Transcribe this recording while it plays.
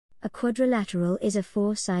A quadrilateral is a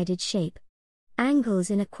four-sided shape.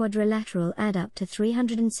 Angles in a quadrilateral add up to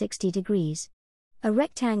 360 degrees. A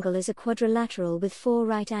rectangle is a quadrilateral with four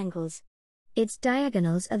right angles. Its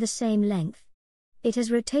diagonals are the same length. It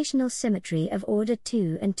has rotational symmetry of order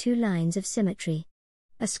 2 and 2 lines of symmetry.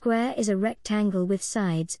 A square is a rectangle with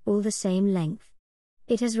sides all the same length.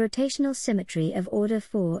 It has rotational symmetry of order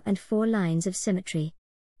 4 and 4 lines of symmetry.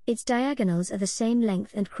 Its diagonals are the same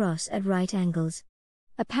length and cross at right angles.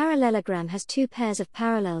 A parallelogram has two pairs of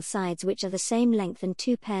parallel sides which are the same length and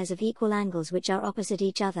two pairs of equal angles which are opposite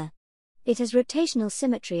each other. It has rotational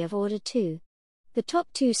symmetry of order 2. The top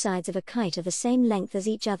two sides of a kite are the same length as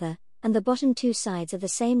each other, and the bottom two sides are the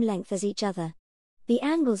same length as each other. The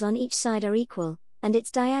angles on each side are equal, and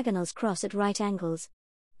its diagonals cross at right angles.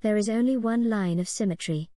 There is only one line of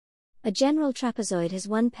symmetry. A general trapezoid has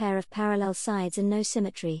one pair of parallel sides and no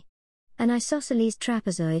symmetry. An isosceles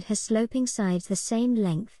trapezoid has sloping sides the same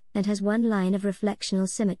length and has one line of reflectional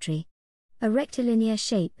symmetry. A rectilinear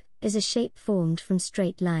shape is a shape formed from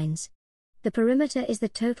straight lines. The perimeter is the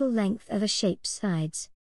total length of a shape's sides.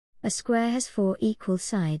 A square has four equal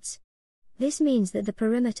sides. This means that the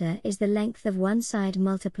perimeter is the length of one side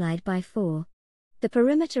multiplied by 4. The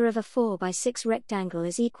perimeter of a 4 by 6 rectangle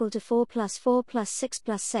is equal to 4 plus 4 plus 6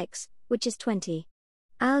 plus 6, which is 20.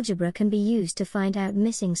 Algebra can be used to find out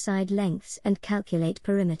missing side lengths and calculate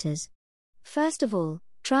perimeters. First of all,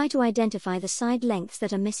 try to identify the side lengths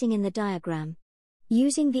that are missing in the diagram.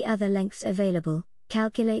 Using the other lengths available,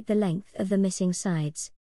 calculate the length of the missing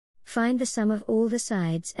sides. Find the sum of all the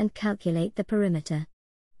sides and calculate the perimeter.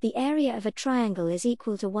 The area of a triangle is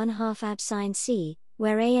equal to 1/2 ab sine c,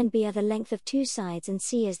 where a and b are the length of two sides and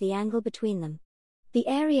c is the angle between them. The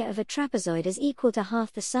area of a trapezoid is equal to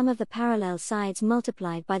half the sum of the parallel sides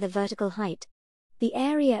multiplied by the vertical height. The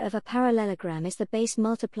area of a parallelogram is the base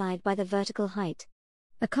multiplied by the vertical height.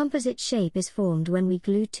 A composite shape is formed when we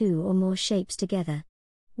glue two or more shapes together.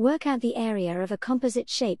 Work out the area of a composite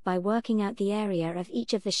shape by working out the area of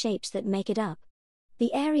each of the shapes that make it up.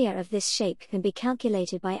 The area of this shape can be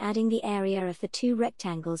calculated by adding the area of the two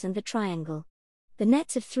rectangles and the triangle. The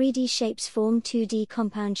nets of 3D shapes form 2D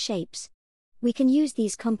compound shapes. We can use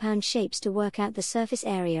these compound shapes to work out the surface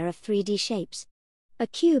area of 3D shapes. A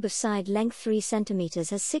cube of side length 3 cm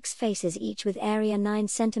has 6 faces each with area 9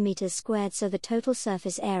 cm squared, so the total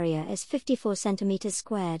surface area is 54 cm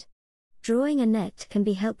squared. Drawing a net can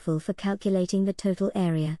be helpful for calculating the total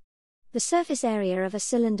area. The surface area of a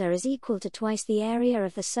cylinder is equal to twice the area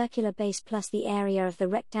of the circular base plus the area of the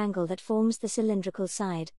rectangle that forms the cylindrical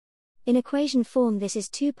side. In equation form, this is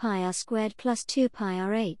 2 pi r squared plus 2 pi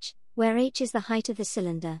r h, where h is the height of the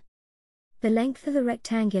cylinder. The length of the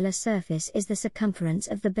rectangular surface is the circumference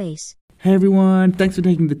of the base. Hey everyone, thanks for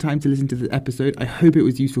taking the time to listen to this episode. I hope it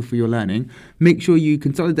was useful for your learning. Make sure you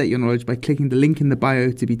consolidate your knowledge by clicking the link in the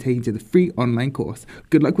bio to be taken to the free online course.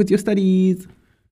 Good luck with your studies!